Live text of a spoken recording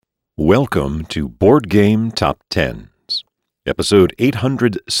Welcome to Board Game Top Tens, episode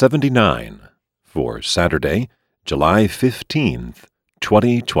 879 for Saturday, July 15th,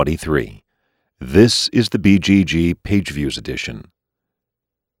 2023. This is the BGG Page Views edition.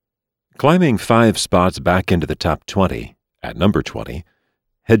 Climbing 5 spots back into the top 20, at number 20,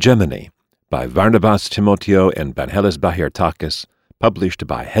 Hegemony by Varnabas Timoteo and Vangelis Bahirtakis, published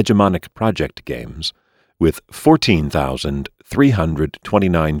by Hegemonic Project Games, with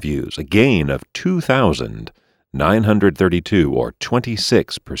 14,329 views, a gain of 2,932 or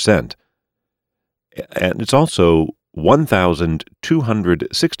 26%. And it's also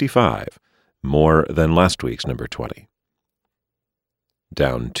 1,265 more than last week's number 20.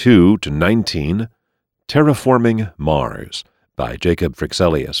 Down 2 to 19, Terraforming Mars by Jacob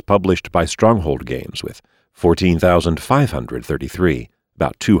Frixelius, published by Stronghold Games, with 14,533,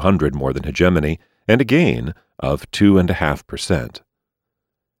 about 200 more than Hegemony, and a gain of 2.5%.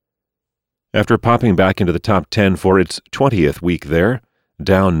 After popping back into the top 10 for its 20th week there,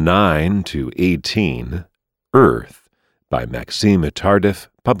 down 9 to 18, Earth by Maxime Tardif,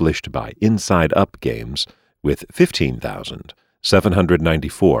 published by Inside Up Games, with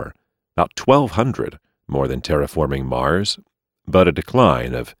 15,794, about 1,200 more than Terraforming Mars, but a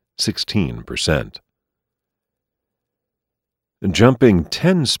decline of 16%. Jumping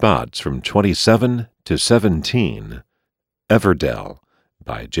 10 spots from 27 to 17, Everdell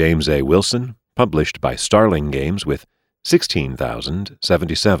by James A. Wilson, published by Starling Games, with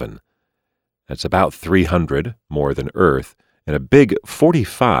 16,077. That's about 300 more than Earth, and a big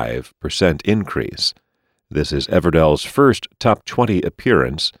 45% increase. This is Everdell's first top 20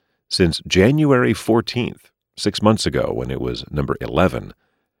 appearance since January 14th, 6 months ago, when it was number 11.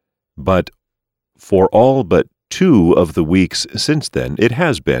 But for all but 2 of the weeks since then, it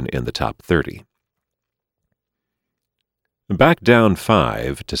has been in the top 30. Back down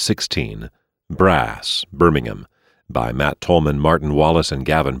 5 to 16, Brass, Birmingham, by Matt Tolman, Martin Wallace, and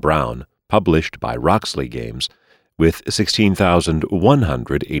Gavin Brown, published by Roxley Games, with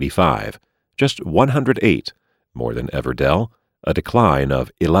 16,185, just 108 more than Everdell, a decline of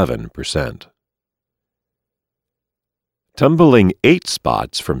 11%. Tumbling 8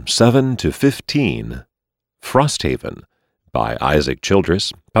 spots from 7 to 15, Frosthaven by Isaac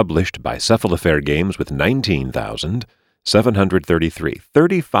Childress, published by Cephalofair Games, with 19,733,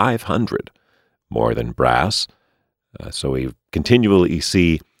 3,500 more than Brass. So we continually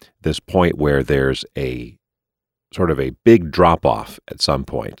see this point where there's a sort of a big drop-off at some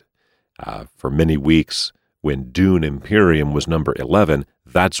point. For many weeks, when Dune Imperium was number 11,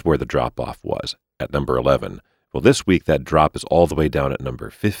 that's where the drop-off was, at number 11. Well, this week that drop is all the way down at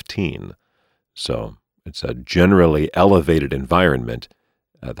number 15. So it's a generally elevated environment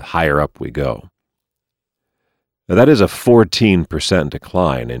the higher up we go. Now, that is a 14%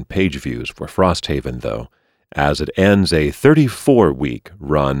 decline in page views for Frosthaven, though, as it ends a 34-week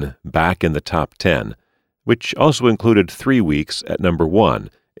run back in the top 10, which also included 3 weeks at number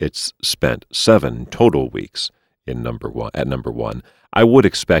 1. It's spent 7 total weeks at number 1. I would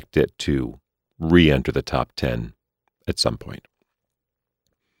expect it to re-enter the top 10 at some point.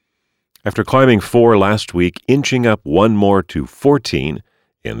 After climbing 4 last week, inching up 1 more to 14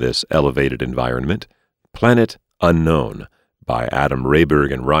 in this elevated environment, Planet Unknown by Adam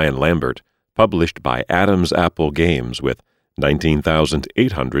Rayberg and Ryan Lambert, published by Adam's Apple Games, with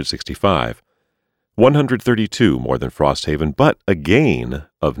 19,865, 132 more than Frosthaven, but a gain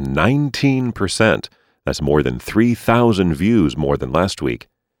of 19%. That's more than 3,000 views more than last week,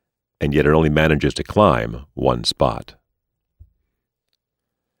 and yet it only manages to climb 1 spot.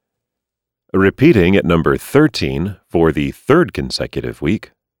 Repeating at number 13 for the 3rd consecutive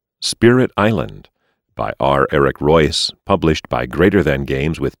week, Spirit Island by R. Eric Royce, published by Greater Than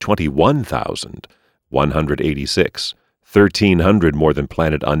Games, with 21,186, 1,300 more than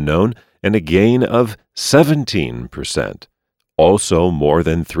Planet Unknown, and a gain of 17%, also more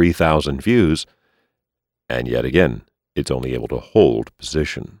than 3,000 views, and yet again, it's only able to hold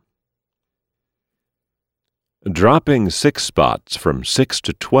position. Dropping 6 spots from 6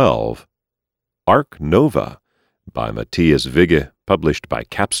 to 12, Arc Nova by Matthias Vigge, published by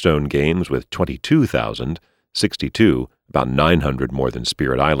Capstone Games, with 22,062, about 900 more than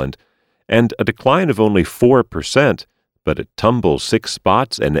Spirit Island, and a decline of only 4%, but it tumbles 6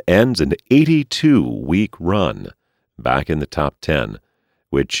 spots and ends an 82-week run back in the top 10,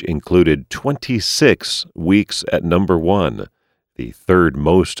 which included 26 weeks at number 1, the 3rd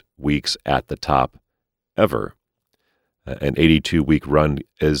most weeks at the top ever. An 82-week run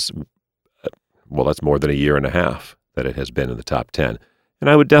is, well, that's more than a year and a half that it has been in the top 10. And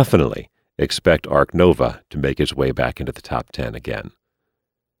I would definitely expect Arc Nova to make its way back into the top 10 again.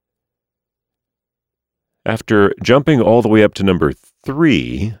 After jumping all the way up to number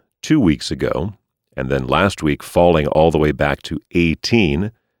 3 2 weeks ago, and then last week falling all the way back to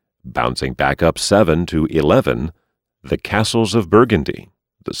 18, bouncing back up 7 to 11, The Castles of Burgundy,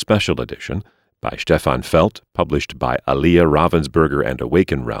 the special edition, by Stefan Feld, published by Aliyah Ravensburger and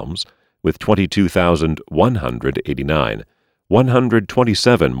Awaken Realms, with 22,189,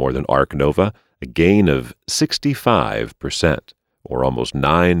 127 more than Ark Nova, a gain of 65%, or almost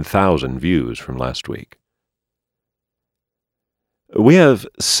 9,000 views from last week. We have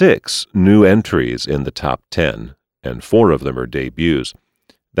 6 new entries in the top 10, and 4 of them are debuts.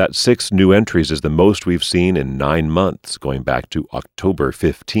 That 6 new entries is the most we've seen in 9 months, going back to October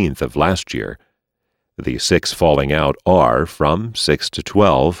 15th of last year. The 6 falling out are from 6 to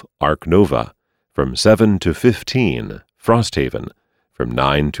 12, Ark Nova, from 7 to 15, Frosthaven, from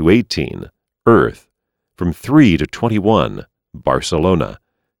 9 to 18, Earth, from 3 to 21, Barcelona,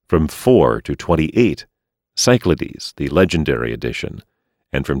 from 4 to 28, Cyclades, the Legendary Edition,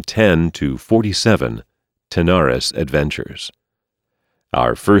 and from 10 to 47, Tenaris Adventures.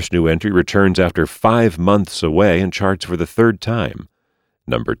 Our first new entry returns after 5 months away and charts for the 3rd time.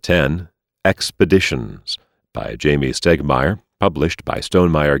 Number 10, Expeditions, by Jamie Stegmaier, published by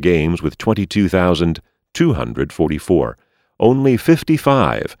Stonemaier Games, with 22,244, only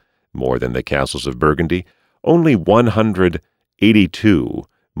 55 more than The Castles of Burgundy, only 182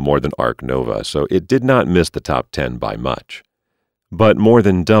 more than Ark Nova, so it did not miss the top 10 by much, but more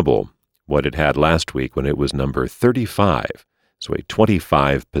than double what it had last week when it was number 35, so a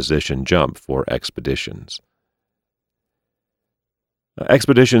 25-position jump for Expeditions.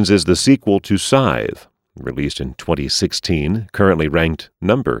 Expeditions is the sequel to Scythe, released in 2016, currently ranked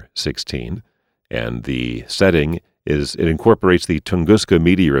number 16, and the setting is it incorporates the Tunguska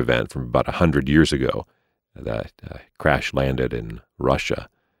meteor event from about 100 years ago that crash-landed in Russia.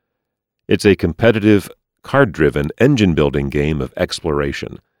 It's a competitive, card-driven, engine-building game of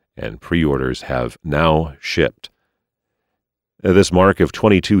exploration, and pre-orders have now shipped. This mark of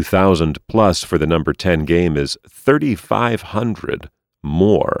 22,000 plus for the number 10 game is 3,500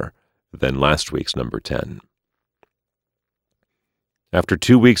 more than last week's number 10. After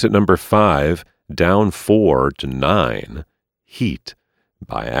 2 weeks at number 5, down 4 to 9, Heat,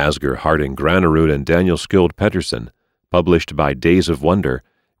 by Asger Harding Granerud and Daniel Skjold Pettersen, published by Days of Wonder,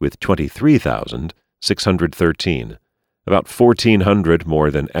 with 23,613, about 1,400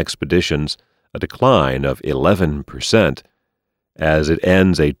 more than Expeditions, a decline of 11%, as it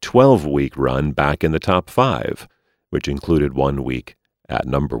ends a 12-week run back in the top 5, which included 1 week at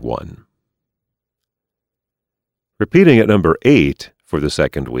number 1. Repeating at number 8 for the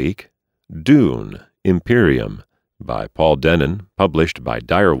second week, Dune, Imperium, by Paul Denon, published by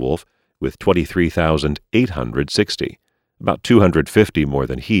Direwolf, with 23,860, about 250 more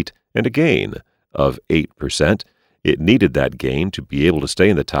than Heat, and a gain of 8%. It needed that gain to be able to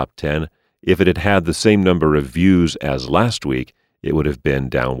stay in the top 10. If it had had the same number of views as last week, it would have been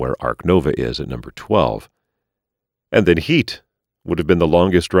down where Ark Nova is at number 12. And then Heat would have been the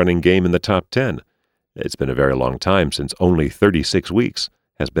longest-running game in the top 10. It's been a very long time, since only 36 weeks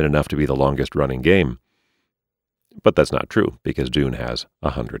has been enough to be the longest-running game. But that's not true, because Dune has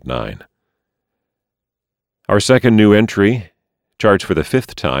 109. Our second new entry charts for the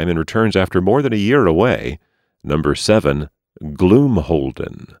 5th time and returns after more than a year away. Number 7,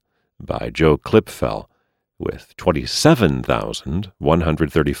 Gloomholden, by Joe Klipfel, with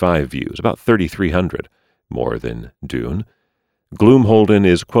 27,135 views, about 3,300 more than Dune. Gloomholden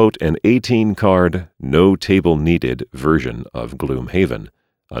is, quote, an 18-card, no-table-needed version of Gloomhaven,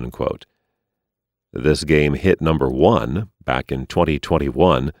 unquote. This game hit number 1 back in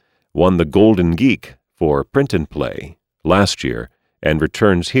 2021, won the Golden Geek for print and play last year, and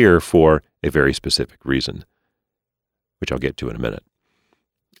returns here for a very specific reason, which I'll get to in a minute.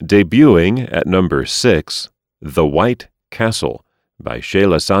 Debuting at number 6, The White Castle, by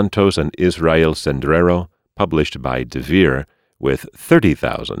Sheila Santos and Israel Sendrero, published by Devere, with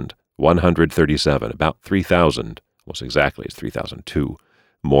 30,137, about 3,000, almost exactly, it's 3,002,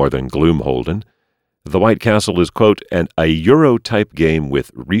 more than Gloomholden. The White Castle is, quote, a Euro-type game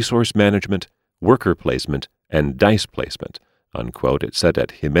with resource management, worker placement, and dice placement, unquote. It's set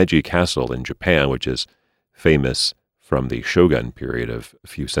at Himeji Castle in Japan, which is famous from the Shogun period of a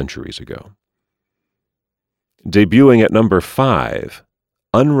few centuries ago. Debuting at number 5,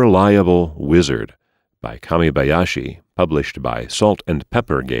 Unreliable Wizard, by Kamibayashi, published by Salt and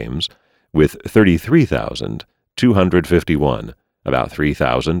Pepper Games, with 33,251, about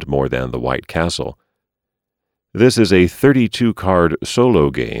 3,000 more than The White Castle. This is a 32-card solo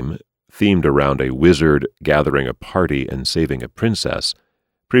game themed around a wizard gathering a party and saving a princess.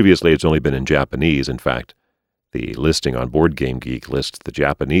 Previously, it's only been in Japanese. In fact, The listing on BoardGameGeek lists the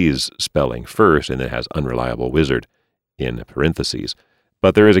Japanese spelling first and then has Unreliable Wizard in parentheses.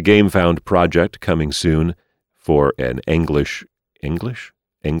 But there is a GameFound project coming soon for an English,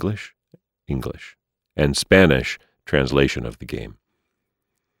 and Spanish translation of the game.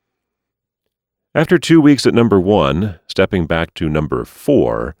 After 2 weeks at number 1, stepping back to number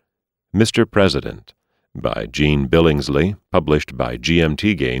 4, Mr. President by Gene Billingsley, published by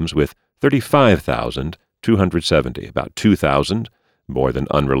GMT Games with 35,270, about 2,000 more than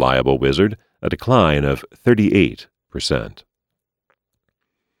Unreliable Wizard, a decline of 38%.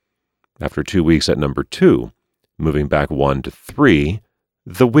 After 2 weeks at number 2, moving back 1 to 3,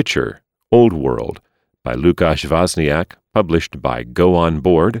 The Witcher, Old World, by Łukasz Wozniak, published by Go On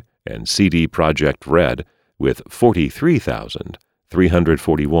Board and CD Projekt Red, with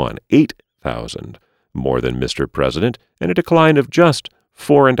 43,341, 8,000 more than Mr. President, and a decline of just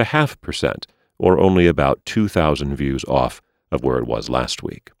 4.5%, or only about 2,000 views off of where it was last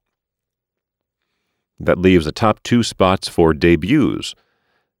week. That leaves the top 2 spots for debuts.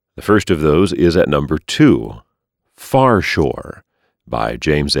 The first of those is at number 2, Far Shore, by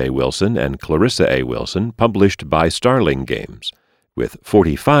James A. Wilson and Clarissa A. Wilson, published by Starling Games, with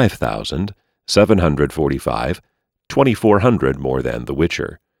 45,745, 2,400 more than The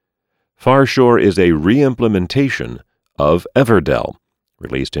Witcher. Far Shore is a re-implementation of Everdell,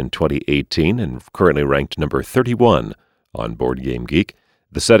 released in 2018 and currently ranked number 31 on BoardGameGeek.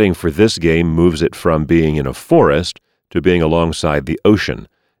 The setting for this game moves it from being in a forest to being alongside the ocean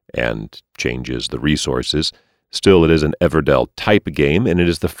and changes the resources. Still, it is an Everdell-type game, and it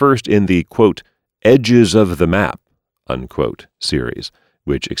is the first in the, quote, edges of the map, unquote, series,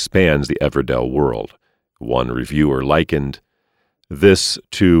 which expands the Everdell world. One reviewer likened this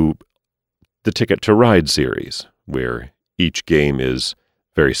to the Ticket to Ride series, where each game is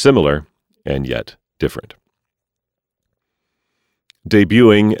very similar and yet different.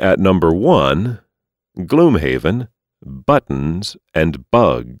 Debuting at number 1, Gloomhaven, Buttons and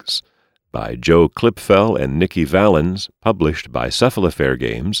Bugs, by Joe Klipfel and Nikki Valens, published by Cephalofair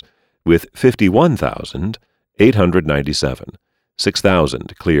Games, with 51,897,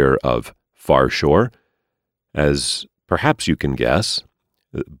 6,000 clear of Far Shore. As perhaps you can guess,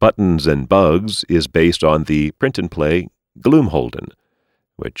 Buttons and Bugs is based on the print-and-play Gloomholden,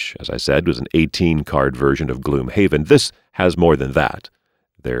 which, as I said, was an 18-card version of Gloomhaven. This has more than that.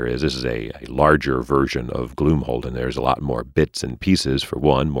 This is a larger version of Gloomholden. There's a lot more bits and pieces, for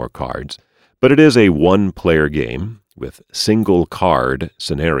one, more cards. But it is a one-player game with single-card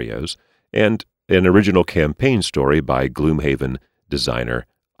scenarios and an original campaign story by Gloomhaven designer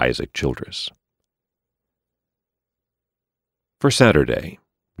Isaac Childress. For Saturday,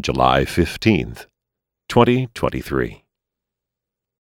 July 15th, 2023.